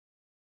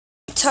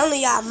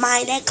telling y'all,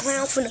 man, that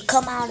clown finna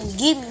come out and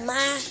get me,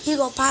 man. He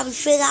gonna probably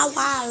figure out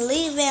why I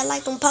live at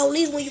like them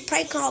police when you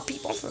prank call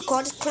people. I'm finna call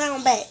this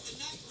clown back.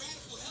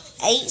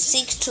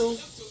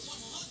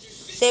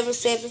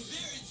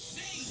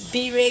 862-77.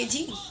 Be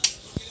Reggie.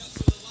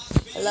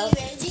 Hello?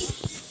 Be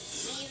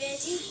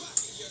Reggie.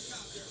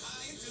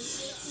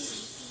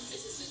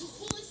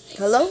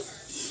 Hello?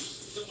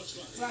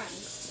 Right.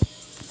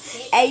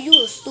 Hey,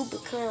 you a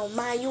stupid clown,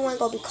 man. You ain't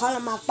gonna be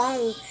calling my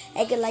phone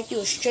acting like you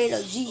a straight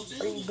up G.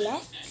 Are you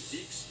black?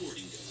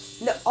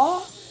 No,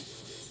 oh.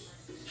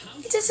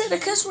 It just said a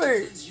cuss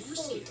word.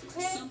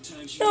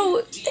 No,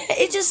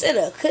 it just said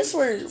a cuss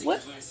word.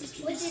 What?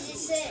 What did it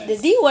say? The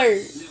D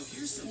word.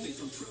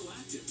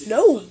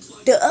 No,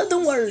 the other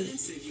word.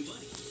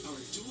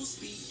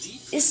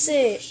 It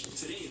said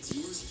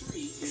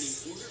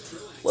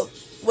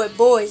what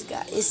boys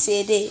got. It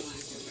said it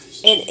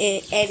and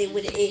added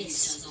with an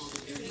S.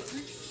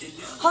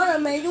 Hold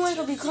on, man. You ain't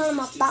gonna be calling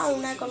my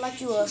phone not gonna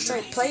like you a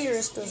straight player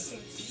and stuff.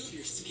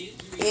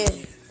 Yeah.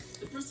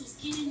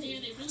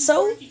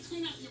 So?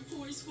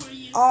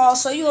 Oh,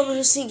 so you over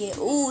here singing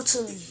ooh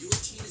to me.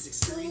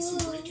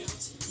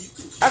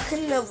 I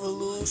could never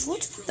lose. What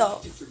you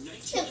thought?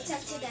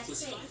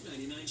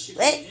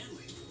 What?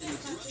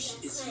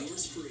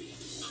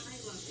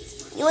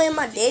 You ain't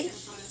my daddy.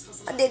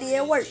 My daddy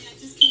at work.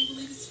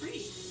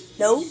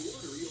 No.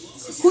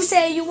 Who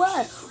said you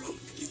was?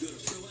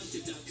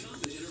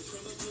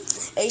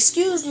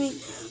 Excuse me.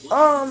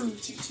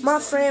 My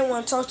friend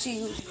wanna talk to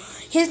you.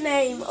 His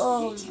name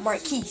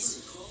Marquise.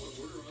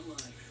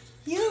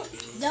 You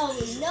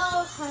don't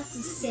know how to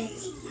sing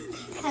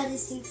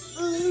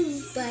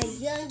ooh by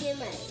Young and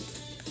Mike.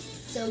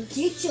 So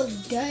get your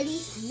dirty,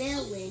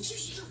 smelling,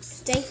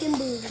 stinking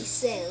booty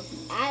self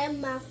out of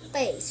my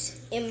face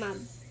in my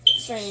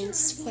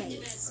friend's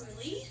face.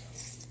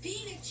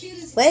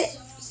 What?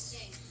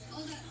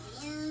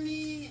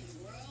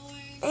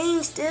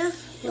 Ain't Steph?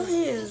 Your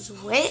hair is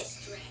wet.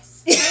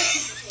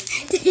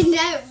 They're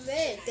not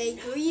red, they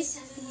greasy.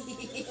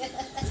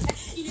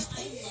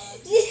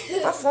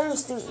 My phone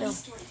stink now.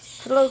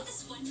 Hello?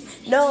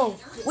 No.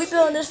 We been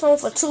on this phone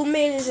for 2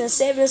 minutes and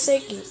 7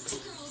 seconds.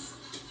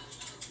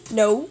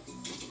 No.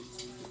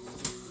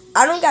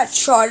 I don't got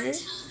charger.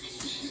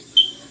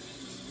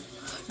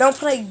 Don't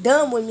play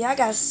dumb with me. I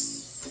got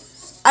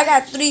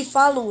 3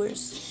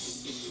 followers.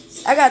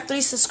 I got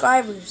 3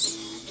 subscribers.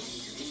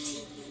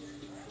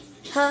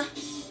 Huh?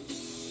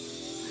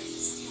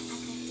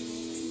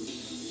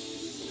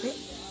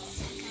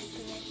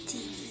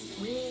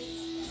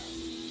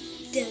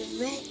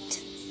 Direct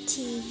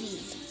TV.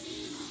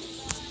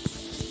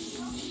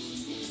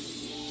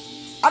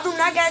 I do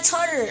not got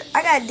charger.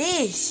 I got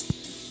dish.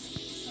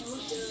 Oh,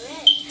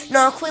 direct.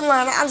 No, quit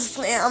lying. I'm just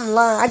playing. I'm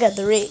lying. I got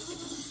the red.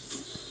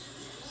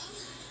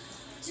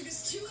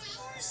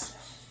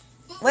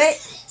 What?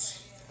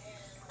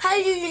 How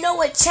do you know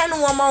what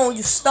channel I'm on,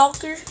 you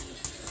stalker?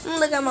 Let me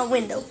look out my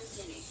window.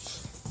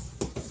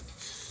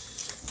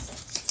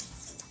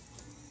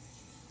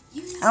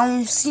 I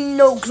don't see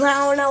no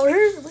clown out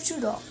here. What you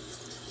talking?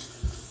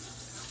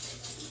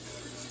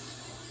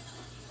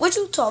 What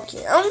you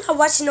talking? I'm not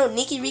watching no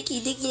Nicky,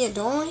 Ricky, Dicky, and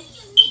Dawn.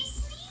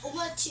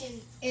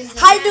 Watching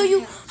How do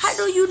you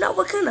know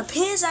what kind of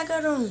pants I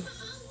got on?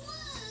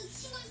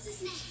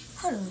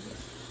 Hold on.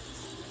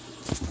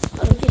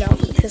 Get out. I'm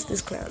gonna piss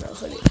this clown out.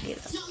 Hold on, get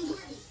out.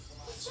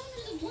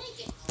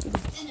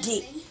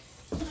 Get.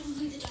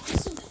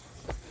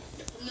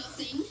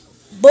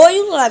 Boy,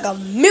 you look like a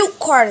milk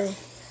carton.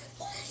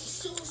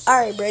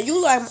 Alright, bro.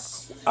 You like.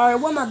 Alright,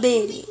 where my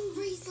bed is?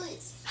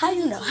 How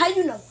you know? How do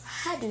you know?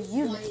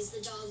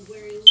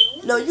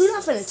 No, you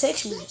not finna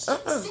text me.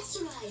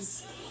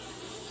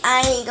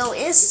 I ain't gonna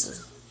answer.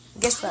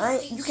 Guess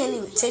what? You can't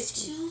even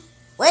text me.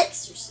 What?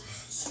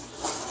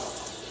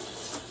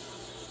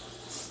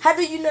 How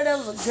do you know that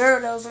was a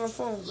girl that was on the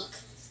phone? Look,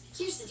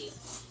 here's the deal.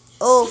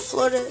 Oh,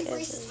 Florida.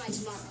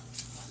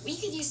 We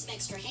could use some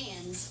extra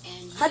hands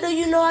and. How do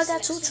you know I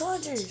got 2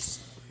 chargers?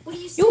 What do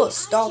you say? You a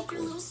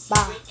stalker.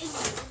 Bye.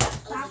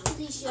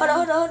 Hold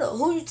Hold on.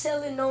 Who you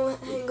telling don't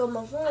hang up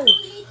my phone?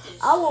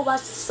 I will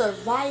watch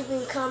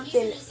Surviving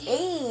Compton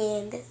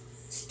and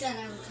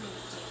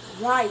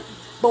right,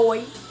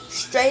 boy,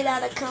 straight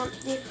out of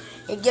Compton.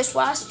 And guess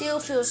what? I still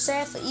feel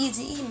sad for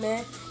Eazy-E,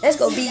 man. That's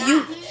gonna be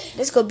you.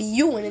 That's gonna be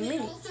you in a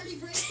minute.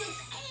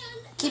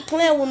 Keep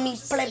playing with me,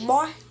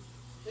 playboy.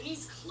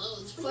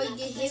 before you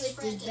get hit with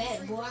this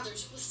bad boy.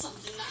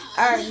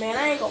 Alright, man,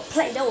 I ain't gonna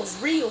play. That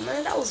was real,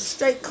 man. That was a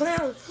straight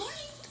clown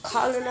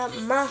calling up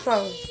my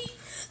phone.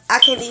 I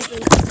can't even. You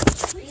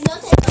know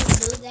they don't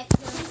do that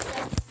kind of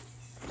stuff.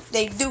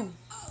 They do.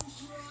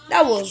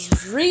 That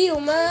was real,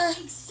 man.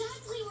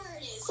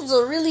 That was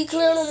a really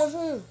clown on my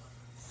phone.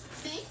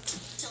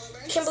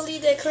 Can't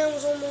believe that clown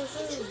was on my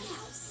phone.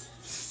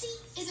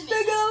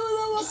 That guy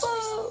was on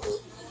my phone.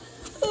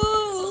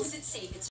 Oh.